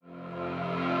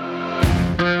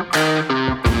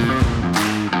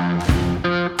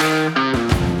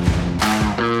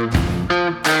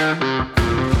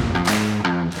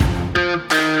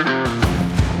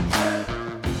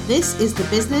is the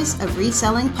Business of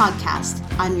Reselling podcast.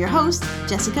 I'm your host,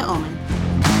 Jessica Oman.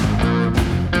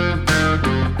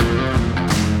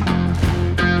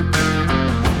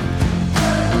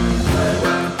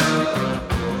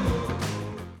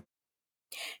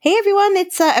 Hey everyone,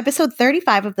 it's episode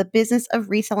 35 of the Business of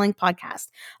Reselling podcast.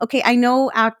 Okay, I know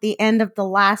at the end of the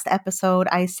last episode,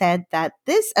 I said that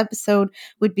this episode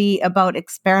would be about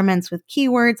experiments with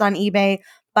keywords on eBay,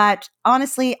 but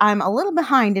honestly, I'm a little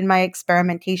behind in my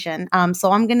experimentation.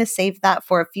 So I'm going to save that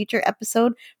for a future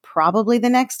episode, probably the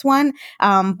next one.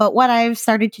 But what I've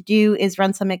started to do is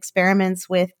run some experiments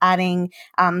with adding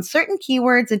certain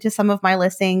keywords into some of my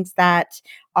listings that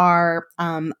are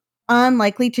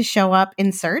unlikely to show up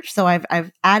in search. So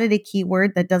I've added a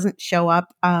keyword that doesn't show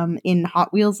up in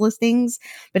Hot Wheels listings,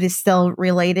 but is still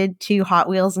related to Hot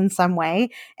Wheels in some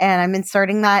way. And I'm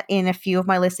inserting that in a few of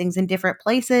my listings in different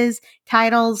places,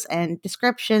 titles and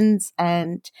descriptions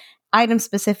and item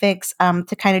specifics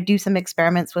to kind of do some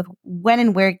experiments with when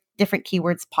and where different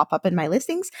keywords pop up in my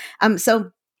listings.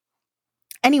 So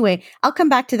anyway, I'll come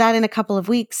back to that in a couple of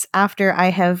weeks after I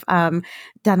have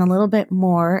done a little bit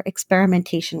more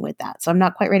experimentation with that. So I'm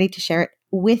not quite ready to share it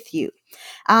with you.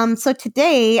 So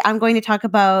today I'm going to talk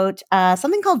about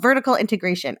something called vertical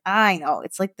integration. I know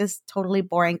it's like this totally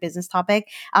boring business topic,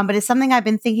 but it's something I've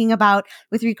been thinking about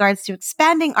with regards to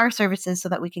expanding our services so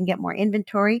that we can get more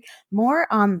inventory. More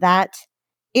on that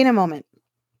in a moment.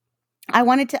 I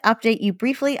wanted to update you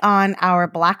briefly on our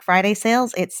Black Friday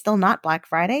sales. It's still not Black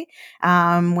Friday.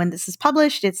 When this is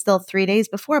published, it's still 3 days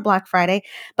before Black Friday,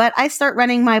 but I start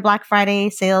running my Black Friday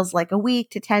sales like a week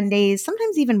to 10 days,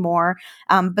 sometimes even more,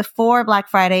 before Black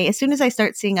Friday. As soon as I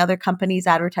start seeing other companies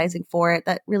advertising for it,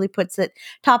 that really puts it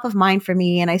top of mind for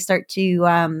me, and I start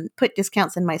to put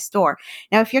discounts in my store.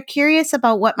 Now, if you're curious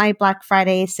about what my Black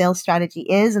Friday sales strategy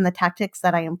is and the tactics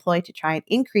that I employ to try and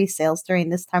increase sales during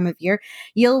this time of year,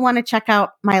 you'll want to check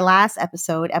out my last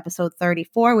episode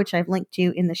 34, which I've linked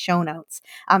to in the show notes.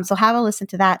 So have a listen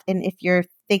to that. And if you're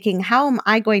thinking, how am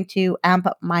I going to amp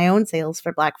up my own sales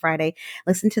for Black Friday?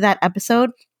 Listen to that episode,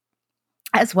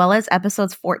 as well as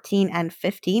episodes 14 and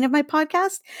 15 of my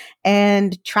podcast,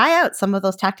 and try out some of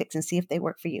those tactics and see if they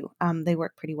work for you. They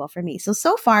work pretty well for me.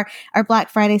 So far, our Black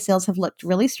Friday sales have looked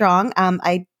really strong.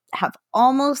 I have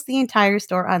almost the entire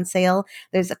store on sale.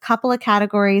 There's a couple of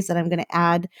categories that I'm going to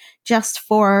add just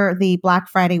for the Black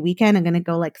Friday weekend. I'm going to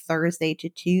go like Thursday to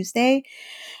Tuesday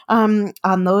on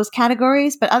those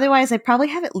categories. But otherwise, I probably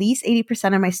have at least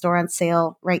 80% of my store on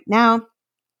sale right now.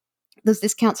 Those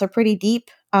discounts are pretty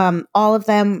deep. All of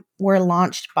them were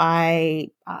launched by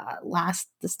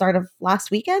the start of last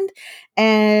weekend,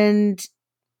 and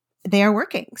they are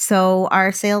working. So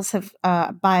our sales have,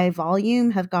 by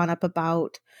volume, have gone up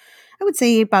about, I would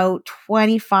say, about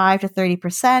 25 to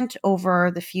 30% over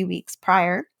the few weeks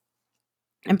prior.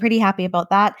 I'm pretty happy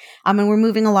about that. And we're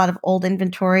moving a lot of old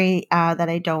inventory that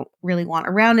I don't really want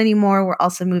around anymore. We're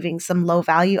also moving some low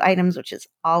value items, which is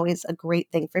always a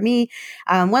great thing for me.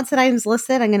 Once that item's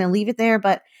listed, I'm going to leave it there,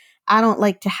 but I don't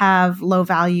like to have low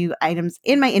value items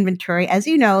in my inventory. As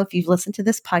you know, if you've listened to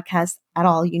this podcast at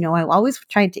all, you know I'm always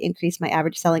trying to increase my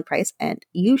average selling price, and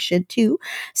you should too.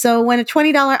 So when a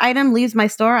 $20 item leaves my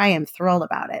store, I am thrilled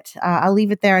about it. I'll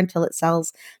leave it there until it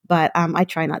sells, but I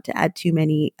try not to add too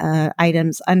many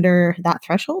items under that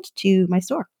threshold to my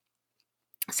store.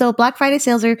 So Black Friday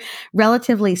sales are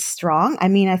relatively strong. I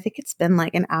mean, I think it's been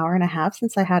like an hour and a half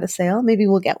since I had a sale. Maybe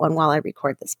we'll get one while I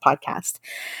record this podcast.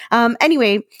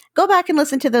 Anyway, go back and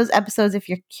listen to those episodes if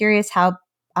you're curious how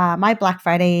my Black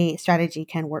Friday strategy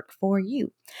can work for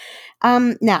you.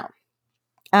 Now,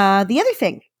 the other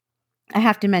thing I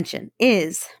have to mention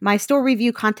is my store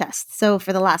review contest. So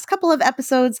for the last couple of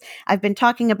episodes, I've been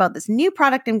talking about this new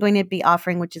product I'm going to be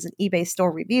offering, which is an eBay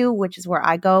store review, which is where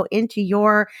I go into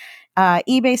your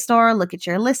eBay store, look at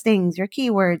your listings, your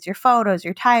keywords, your photos,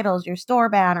 your titles, your store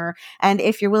banner, and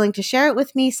if you're willing to share it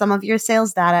with me, some of your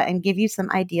sales data, and give you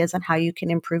some ideas on how you can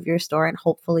improve your store and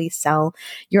hopefully sell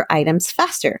your items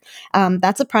faster.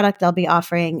 That's a product I'll be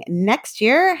offering next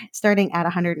year, starting at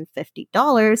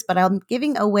 $150, but I'm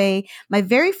giving away my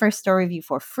very first store review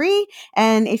for free.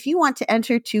 And if you want to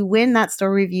enter to win that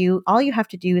store review, all you have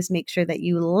to do is make sure that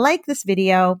you like this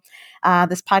video,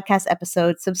 this podcast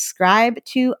episode, subscribe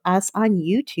to us on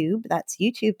YouTube. That's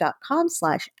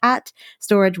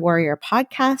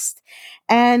youtube.com/@StorageWarriorPodcast.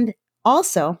 And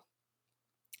also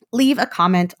leave a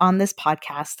comment on this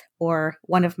podcast or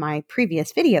one of my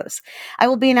previous videos. I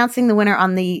will be announcing the winner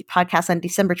on the podcast on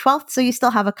December 12th, so you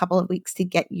still have a couple of weeks to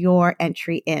get your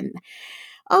entry in.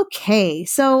 Okay,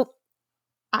 so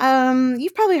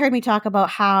You've probably heard me talk about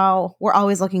how we're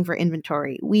always looking for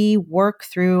inventory. We work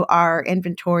through our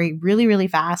inventory really, really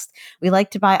fast. We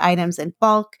like to buy items in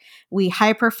bulk. We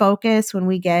hyper focus when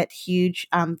we get huge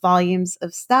volumes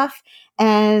of stuff.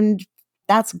 And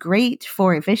that's great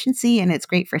for efficiency and it's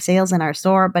great for sales in our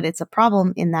store, but it's a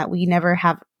problem in that we never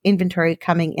have inventory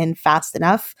coming in fast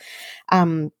enough.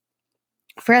 Um,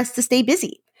 for us to stay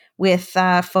busy with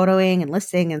photoing and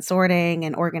listing and sorting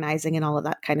and organizing and all of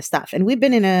that kind of stuff. And we've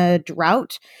been in a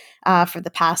drought for the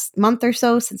past month or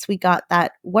so since we got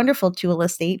that wonderful tool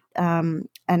estate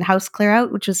and house clear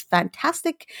out, which was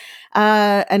fantastic.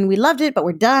 And we loved it, but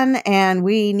we're done and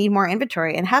we need more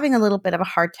inventory and having a little bit of a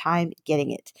hard time getting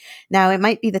it. Now, it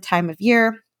might be the time of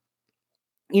year.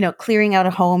 Clearing out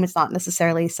a home is not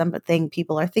necessarily something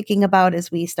people are thinking about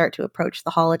as we start to approach the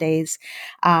holidays.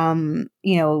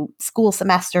 School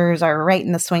semesters are right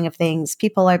in the swing of things.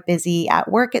 People are busy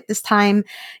at work at this time,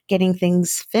 getting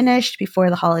things finished before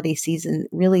the holiday season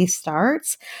really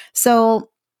starts. So,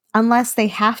 unless they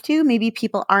have to, maybe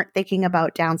people aren't thinking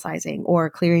about downsizing or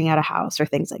clearing out a house or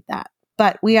things like that.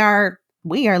 But we are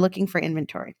looking for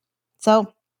inventory.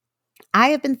 So, I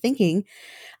have been thinking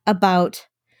about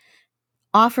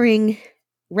offering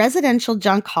residential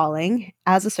junk hauling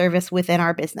as a service within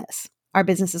our business. Our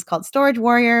business is called Storage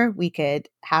Warrior. We could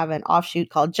have an offshoot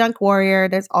called Junk Warrior.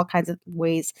 There's all kinds of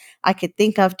ways I could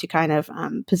think of to kind of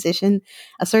position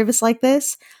a service like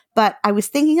this. But I was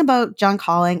thinking about junk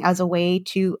hauling as a way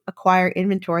to acquire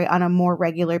inventory on a more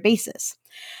regular basis.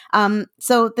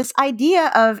 So this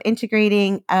idea of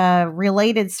integrating a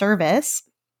related service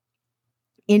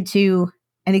into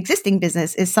an existing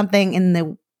business is something in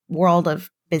the world of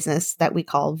business that we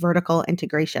call vertical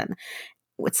integration.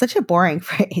 It's such a boring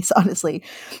phrase, honestly.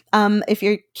 If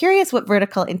you're curious what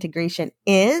vertical integration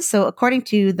is, so according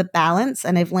to The Balance,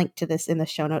 and I've linked to this in the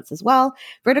show notes as well,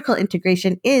 vertical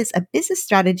integration is a business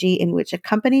strategy in which a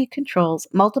company controls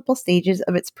multiple stages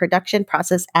of its production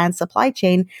process and supply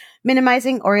chain,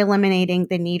 minimizing or eliminating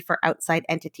the need for outside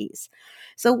entities.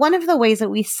 So one of the ways that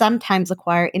we sometimes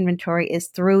acquire inventory is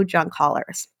through junk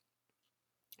haulers.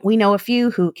 We know a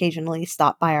few who occasionally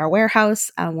stop by our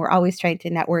warehouse. We're always trying to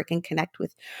network and connect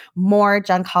with more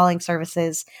junk hauling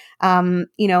services,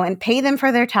 and pay them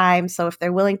for their time. So if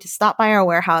they're willing to stop by our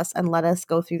warehouse and let us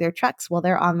go through their trucks while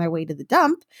they're on their way to the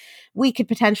dump, we could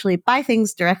potentially buy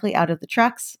things directly out of the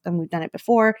trucks. And we've done it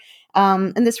before.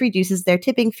 And this reduces their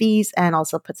tipping fees and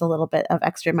also puts a little bit of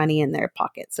extra money in their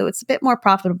pocket. So it's a bit more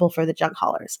profitable for the junk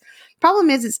haulers. Problem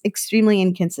is, it's extremely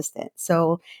inconsistent.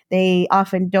 So they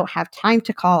often don't have time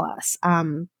to call us,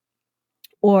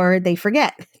 or they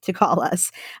forget to call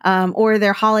us, or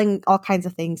they're hauling all kinds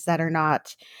of things that are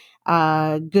not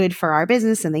good for our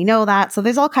business, and they know that. So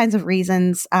there's all kinds of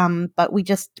reasons, but we're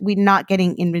not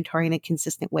getting inventory in a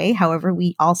consistent way. However,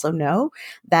 we also know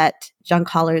that junk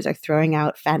haulers are throwing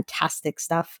out fantastic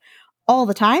stuff all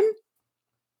the time,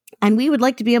 and we would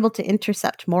like to be able to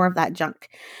intercept more of that junk.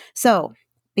 So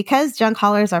because junk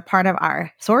haulers are part of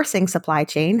our sourcing supply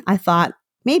chain, I thought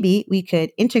maybe we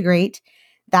could integrate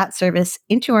that service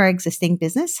into our existing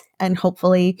business and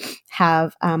hopefully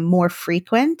have more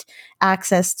frequent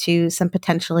access to some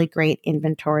potentially great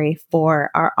inventory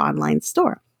for our online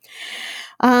store.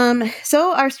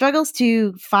 So our struggles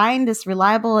to find this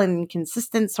reliable and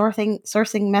consistent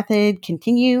sourcing method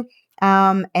continue.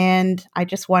 And I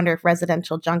just wonder if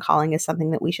residential junk hauling is something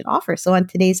that we should offer. So on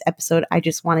today's episode, I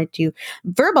just wanted to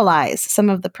verbalize some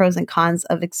of the pros and cons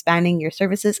of expanding your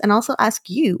services and also ask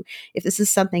you if this is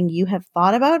something you have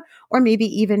thought about or maybe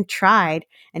even tried.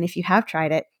 And if you have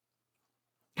tried it,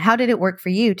 how did it work for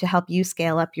you to help you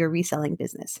scale up your reselling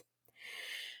business?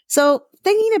 So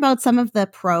thinking about some of the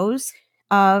pros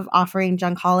of offering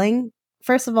junk hauling,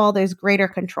 first of all, there's greater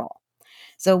control.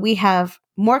 So we have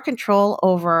more control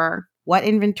over what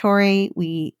inventory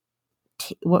we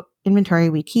keep,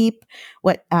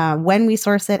 when we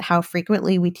source it, how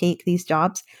frequently we take these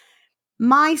jobs.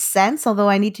 My sense, although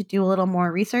I need to do a little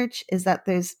more research, is that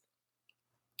there's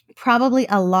probably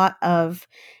a lot of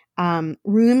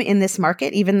room in this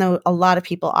market. Even though a lot of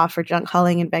people offer junk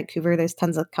hauling in Vancouver, there's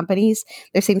tons of companies.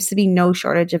 There seems to be no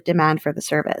shortage of demand for the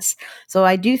service. So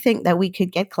I do think that we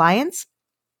could get clients,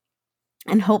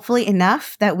 and hopefully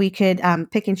enough that we could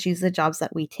pick and choose the jobs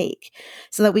that we take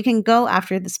so that we can go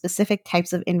after the specific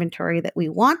types of inventory that we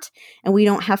want. And we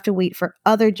don't have to wait for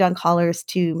other junk haulers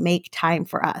to make time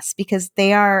for us because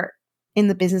they are in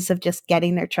the business of just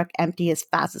getting their truck empty as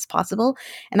fast as possible.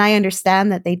 And I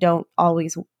understand that they don't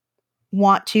always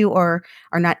want to or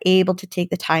are not able to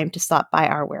take the time to stop by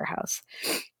our warehouse.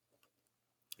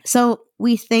 So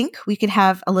we think we could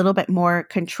have a little bit more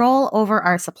control over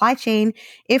our supply chain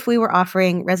if we were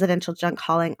offering residential junk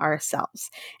hauling ourselves.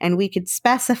 And we could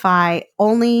specify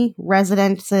only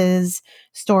residences,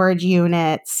 storage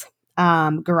units,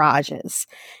 garages,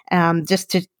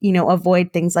 just to,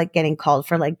 avoid things like getting called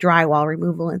for like drywall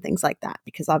removal and things like that,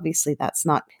 because obviously that's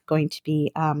not going to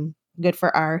be good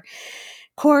for our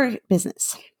core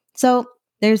business. So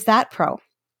there's that pro.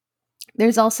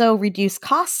 There's also reduced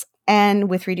costs, and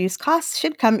with reduced costs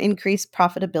should come increased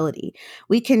profitability.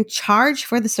 We can charge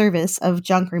for the service of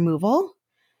junk removal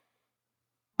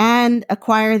and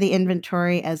acquire the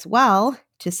inventory as well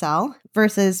to sell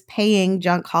versus paying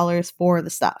junk haulers for the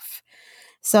stuff.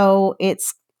 So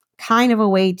it's kind of a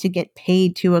way to get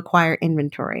paid to acquire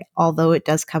inventory, although it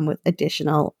does come with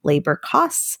additional labor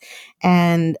costs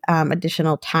and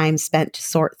additional time spent to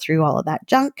sort through all of that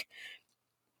junk.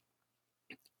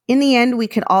 In the end, we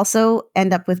could also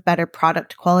end up with better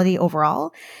product quality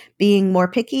overall, being more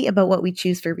picky about what we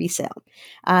choose for resale.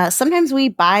 Sometimes we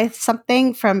buy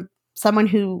something from someone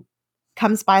who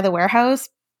comes by the warehouse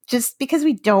just because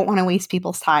we don't want to waste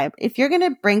people's time. If you're going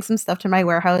to bring some stuff to my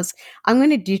warehouse, I'm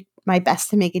going to do my best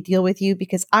to make a deal with you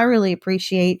because I really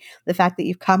appreciate the fact that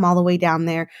you've come all the way down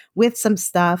there with some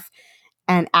stuff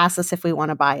and ask us if we want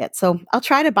to buy it. So I'll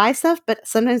try to buy stuff, but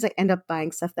sometimes I end up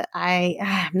buying stuff that I'm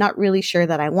not really sure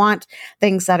that I want,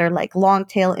 things that are like long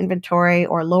tail inventory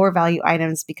or lower value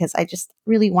items, because I just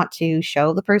really want to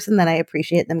show the person that I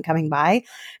appreciate them coming by,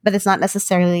 but it's not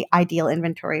necessarily ideal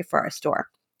inventory for our store.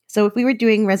 So if we were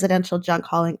doing residential junk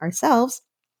hauling ourselves,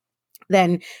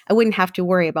 then I wouldn't have to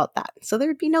worry about that. So there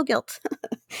would be no guilt.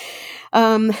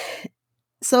 um,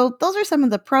 so those are some of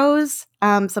the pros,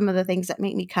 some of the things that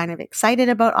make me kind of excited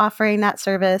about offering that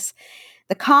service.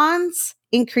 The cons: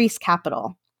 increased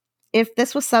capital. If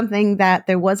this was something that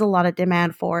there was a lot of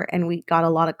demand for and we got a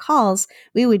lot of calls,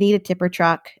 we would need a tipper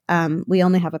truck. We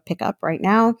only have a pickup right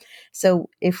now. So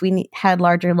if we had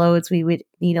larger loads, we would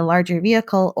need a larger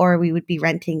vehicle, or we would be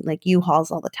renting like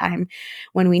U-Hauls all the time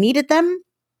when we needed them.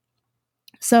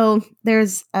 So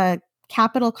there's a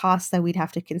capital cost that we'd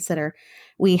have to consider.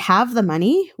 We have the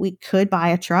money, we could buy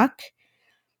a truck.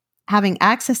 Having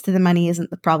access to the money isn't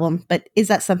the problem, but is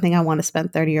that something I want to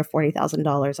spend $30,000 or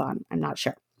 $40,000 on? I'm not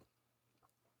sure.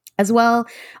 As well,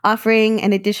 offering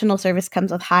an additional service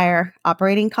comes with higher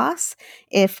operating costs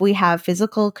if we have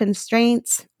physical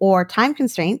constraints or time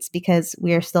constraints, because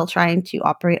we are still trying to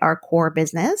operate our core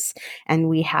business and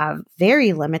we have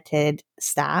very limited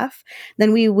staff.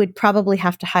 Then we would probably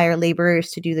have to hire laborers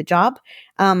to do the job,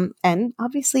 and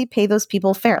obviously pay those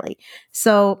people fairly.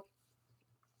 So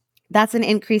that's an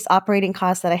increased operating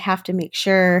cost that I have to make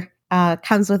sure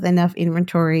comes with enough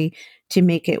inventory to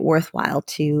make it worthwhile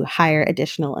to hire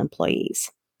additional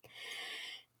employees.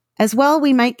 As well,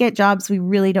 we might get jobs we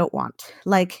really don't want.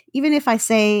 Like, even if I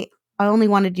say I only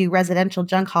want to do residential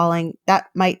junk hauling, that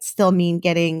might still mean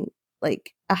getting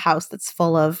like a house that's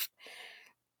full of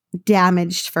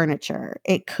damaged furniture.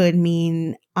 It could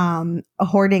mean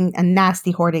a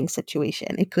nasty hoarding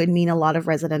situation. It could mean a lot of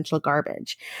residential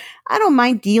garbage. I don't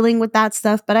mind dealing with that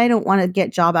stuff, but I don't want to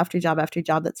get job after job after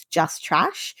job that's just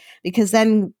trash, because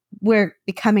then we're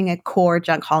becoming a core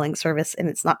junk hauling service and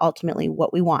it's not ultimately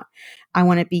what we want. I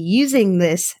want to be using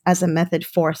this as a method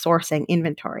for sourcing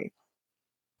inventory.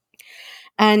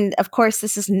 And of course,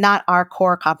 this is not our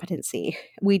core competency.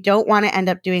 We don't want to end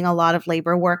up doing a lot of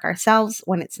labor work ourselves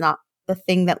when it's not the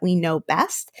thing that we know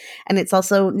best. And it's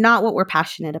also not what we're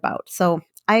passionate about. So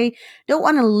I don't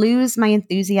want to lose my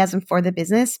enthusiasm for the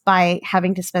business by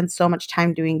having to spend so much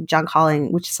time doing junk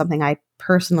hauling, which is something I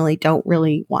personally don't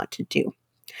really want to do.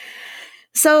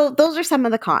 So those are some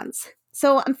of the cons.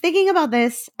 So I'm thinking about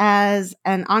this as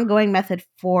an ongoing method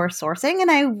for sourcing, and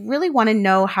I really want to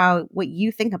know what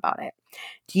you think about it.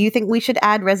 Do you think we should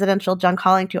add residential junk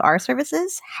hauling to our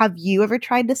services? Have you ever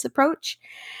tried this approach?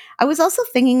 I was also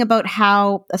thinking about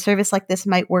how a service like this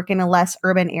might work in a less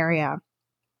urban area.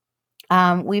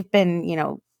 We've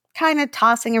been, kind of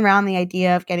tossing around the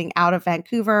idea of getting out of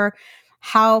Vancouver.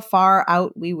 How far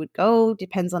out we would go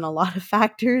depends on a lot of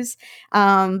factors.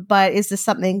 But is this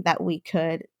something that we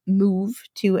could move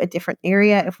to a different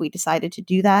area if we decided to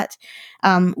do that?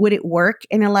 Would it work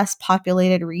in a less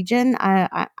populated region?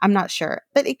 I'm not sure,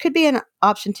 but it could be an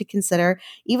option to consider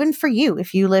even for you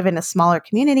if you live in a smaller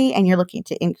community and you're looking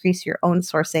to increase your own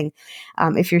sourcing,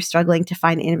 if you're struggling to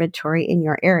find inventory in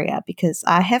your area. Because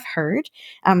I have heard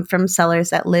from sellers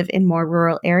that live in more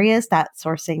rural areas that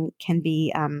sourcing can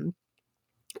be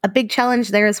a big challenge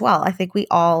there as well. I think we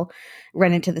all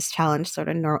run into this challenge sort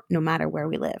of no matter where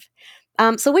we live.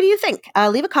 So what do you think?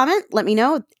 Leave a comment. Let me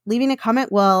know. Leaving a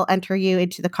comment will enter you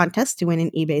into the contest to win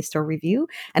an eBay store review.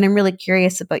 And I'm really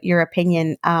curious about your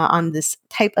opinion on this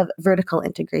type of vertical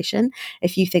integration.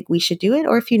 If you think we should do it,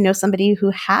 or if you know somebody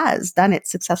who has done it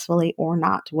successfully or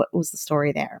not. What was the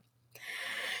story there?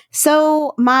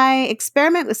 So my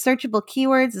experiment with searchable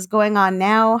keywords is going on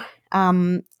now.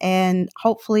 And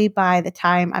hopefully by the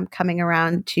time I'm coming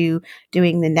around to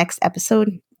doing the next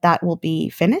episode, that will be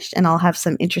finished and I'll have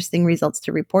some interesting results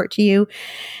to report to you.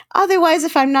 Otherwise,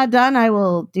 if I'm not done, I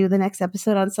will do the next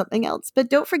episode on something else. But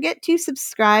don't forget to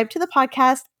subscribe to the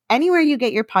podcast. Anywhere you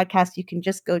get your podcast, you can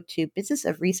just go to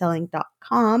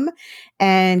businessofreselling.com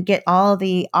and get all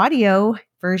the audio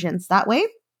versions that way.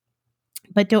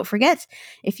 But don't forget,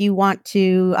 if you want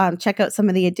to check out some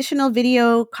of the additional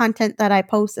video content that I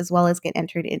post, as well as get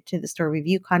entered into the store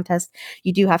review contest,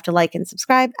 you do have to like and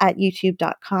subscribe at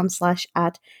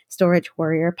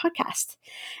youtube.com/@StorageWarriorPodcast.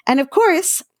 And of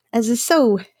course, as is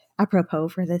so apropos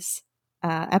for this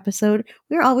episode,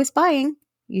 we're always buying.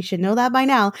 You should know that by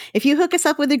now. If you hook us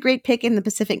up with a great pick in the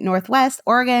Pacific Northwest,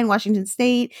 Oregon, Washington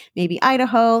State, maybe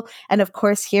Idaho, and of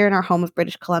course here in our home of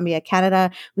British Columbia,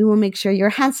 Canada, we will make sure you're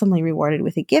handsomely rewarded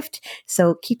with a gift.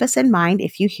 So keep us in mind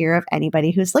if you hear of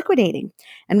anybody who's liquidating.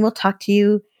 And we'll talk to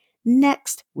you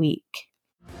next week.